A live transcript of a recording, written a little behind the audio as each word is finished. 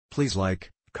Please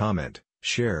like, comment,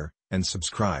 share, and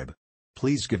subscribe.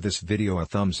 Please give this video a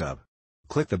thumbs up.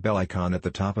 Click the bell icon at the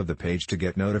top of the page to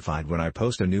get notified when I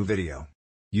post a new video.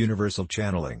 Universal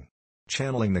Channeling.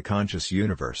 Channeling the Conscious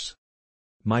Universe.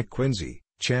 Mike Quinsey,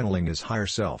 Channeling His Higher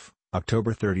Self,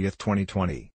 October 30,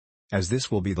 2020. As this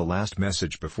will be the last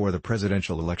message before the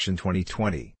presidential election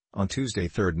 2020, on Tuesday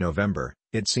 3 November,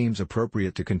 it seems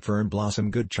appropriate to confirm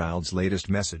Blossom Goodchild's latest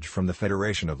message from the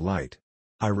Federation of Light.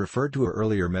 I referred to an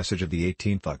earlier message of the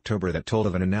 18th October that told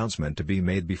of an announcement to be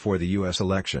made before the U.S.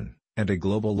 election, and a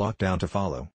global lockdown to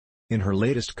follow. In her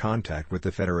latest contact with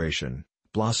the Federation,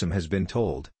 Blossom has been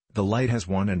told, "The light has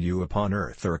won and you upon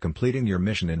Earth are completing your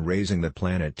mission in raising the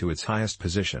planet to its highest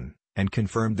position," and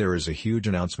confirmed there is a huge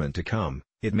announcement to come.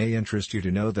 It may interest you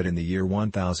to know that in the year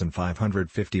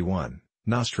 1551,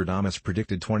 Nostradamus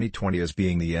predicted 2020 as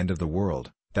being the end of the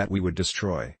world, that we would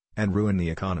destroy and ruin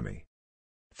the economy.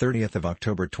 30th of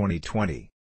October 2020.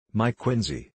 Mike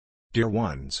Quinsey. Dear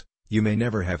ones, you may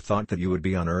never have thought that you would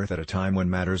be on Earth at a time when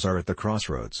matters are at the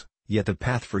crossroads, yet the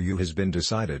path for you has been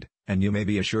decided, and you may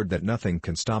be assured that nothing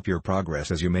can stop your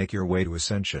progress as you make your way to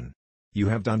ascension. You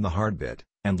have done the hard bit,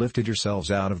 and lifted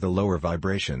yourselves out of the lower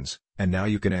vibrations, and now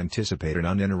you can anticipate an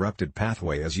uninterrupted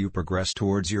pathway as you progress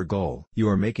towards your goal. You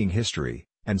are making history,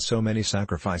 and so many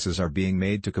sacrifices are being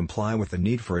made to comply with the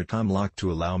need for a time lock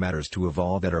to allow matters to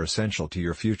evolve that are essential to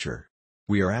your future.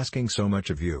 We are asking so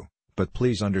much of you, but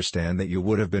please understand that you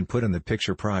would have been put in the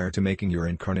picture prior to making your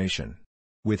incarnation.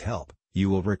 With help,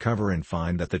 you will recover and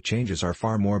find that the changes are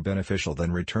far more beneficial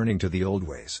than returning to the old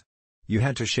ways. You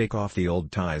had to shake off the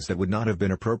old ties that would not have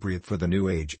been appropriate for the new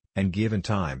age, and given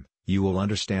time, you will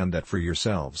understand that for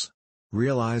yourselves.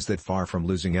 Realize that far from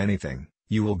losing anything,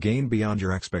 you will gain beyond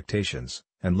your expectations,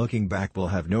 and looking back will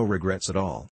have no regrets at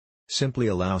all. Simply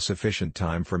allow sufficient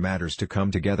time for matters to come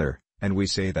together, and we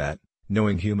say that,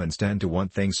 knowing humans tend to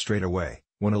want things straight away,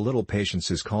 when a little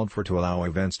patience is called for to allow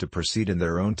events to proceed in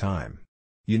their own time.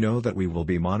 You know that we will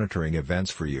be monitoring events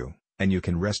for you, and you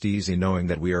can rest easy knowing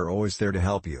that we are always there to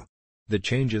help you. The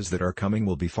changes that are coming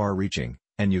will be far-reaching,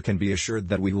 and you can be assured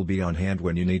that we will be on hand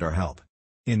when you need our help.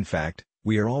 In fact,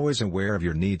 we are always aware of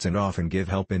your needs and often give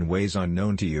help in ways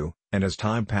unknown to you, and as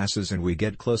time passes and we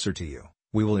get closer to you,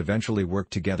 we will eventually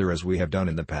work together as we have done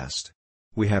in the past.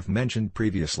 We have mentioned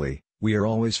previously, we are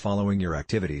always following your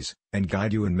activities, and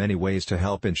guide you in many ways to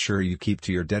help ensure you keep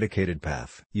to your dedicated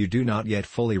path. You do not yet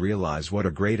fully realize what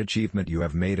a great achievement you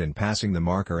have made in passing the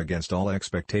marker against all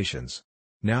expectations.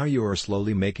 Now you are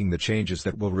slowly making the changes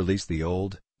that will release the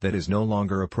old, that is no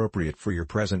longer appropriate for your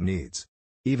present needs.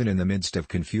 Even in the midst of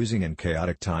confusing and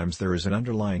chaotic times there is an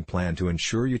underlying plan to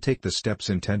ensure you take the steps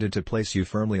intended to place you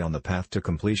firmly on the path to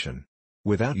completion.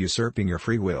 Without usurping your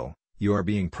free will, you are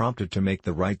being prompted to make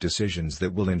the right decisions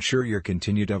that will ensure your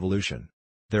continued evolution.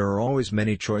 There are always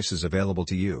many choices available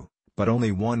to you, but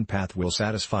only one path will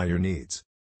satisfy your needs.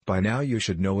 By now you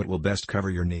should know it will best cover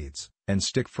your needs, and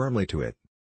stick firmly to it.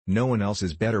 No one else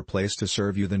is better placed to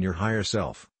serve you than your higher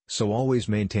self, so always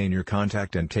maintain your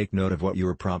contact and take note of what you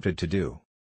are prompted to do.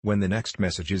 When the next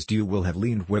message is due will have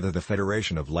leaned whether the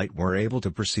Federation of Light were able to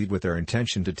proceed with their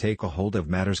intention to take a hold of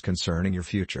matters concerning your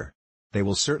future. They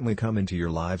will certainly come into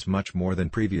your lives much more than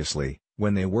previously,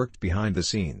 when they worked behind the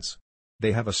scenes.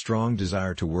 They have a strong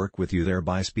desire to work with you,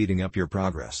 thereby speeding up your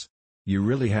progress. You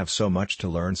really have so much to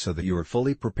learn so that you are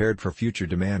fully prepared for future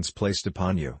demands placed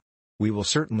upon you. We will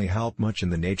certainly help much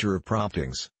in the nature of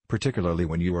promptings, particularly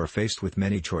when you are faced with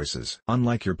many choices.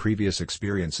 Unlike your previous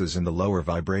experiences in the lower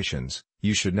vibrations,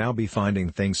 you should now be finding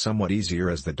things somewhat easier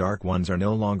as the dark ones are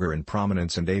no longer in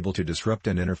prominence and able to disrupt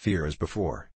and interfere as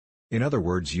before. In other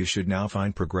words, you should now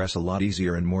find progress a lot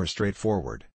easier and more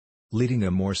straightforward. Leading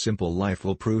a more simple life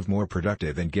will prove more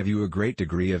productive and give you a great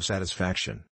degree of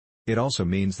satisfaction. It also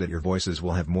means that your voices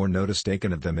will have more notice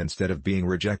taken of them instead of being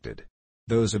rejected.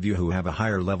 Those of you who have a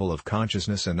higher level of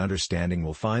consciousness and understanding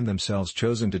will find themselves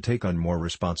chosen to take on more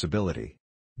responsibility.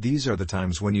 These are the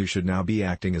times when you should now be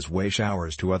acting as way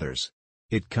showers to others.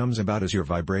 It comes about as your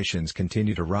vibrations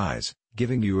continue to rise,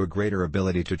 giving you a greater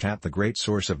ability to tap the great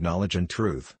source of knowledge and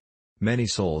truth. Many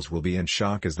souls will be in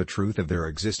shock as the truth of their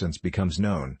existence becomes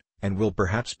known, and will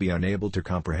perhaps be unable to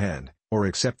comprehend, or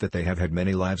accept that they have had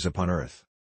many lives upon earth.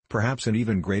 Perhaps an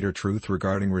even greater truth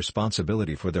regarding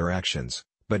responsibility for their actions,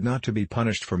 but not to be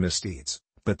punished for misdeeds,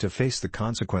 but to face the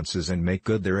consequences and make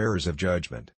good their errors of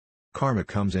judgment. Karma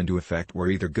comes into effect where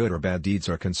either good or bad deeds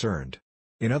are concerned.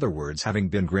 In other words, having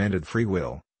been granted free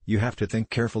will, you have to think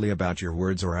carefully about your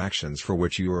words or actions for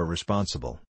which you are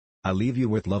responsible. I leave you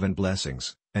with love and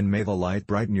blessings, and may the light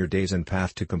brighten your days and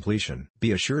path to completion.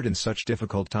 Be assured in such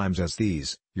difficult times as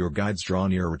these, your guides draw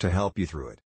nearer to help you through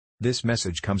it. This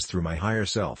message comes through my higher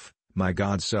self, my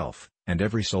God self, and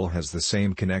every soul has the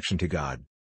same connection to God.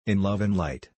 In love and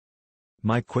light.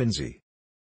 Mike Quinsey.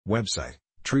 Website,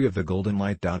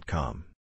 treeofthegoldenlight.com